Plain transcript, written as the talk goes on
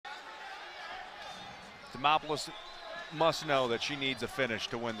Demopoulos must know that she needs a finish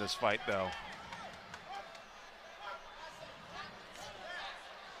to win this fight, though.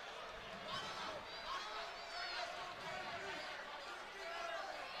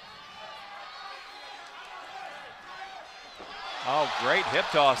 Oh, great hip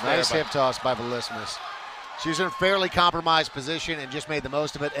toss there. Nice hip toss by Velismus. She was in a fairly compromised position and just made the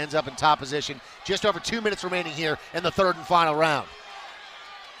most of it. Ends up in top position. Just over 2 minutes remaining here in the third and final round.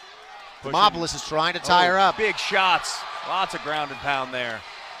 Demopoulos is trying to tie her up. Big shots. Lots of ground and pound there.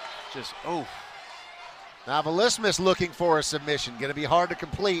 Just, oh. Now Velismus looking for a submission. Going to be hard to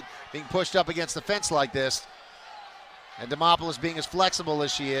complete being pushed up against the fence like this. And Demopoulos being as flexible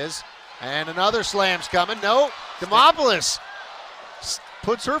as she is. And another slam's coming. No, Demopoulos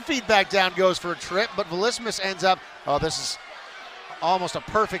puts her feet back down, goes for a trip, but Velismus ends up, oh, this is almost a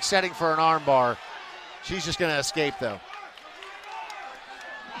perfect setting for an arm bar. She's just going to escape, though.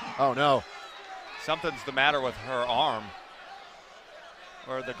 Oh, no. Something's the matter with her arm.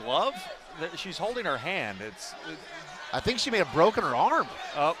 Or the glove? She's holding her hand. I think she may have broken her arm.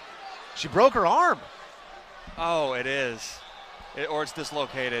 Oh. She broke her arm. Oh, it is. Or it's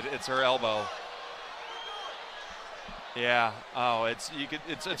dislocated. It's her elbow. Yeah. Oh, it's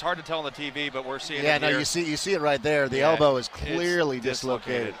hard to tell on the TV, but we're seeing it here. Yeah, no, you see it right there. The elbow is clearly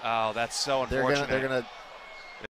dislocated. Oh, that's so unfortunate. They're gonna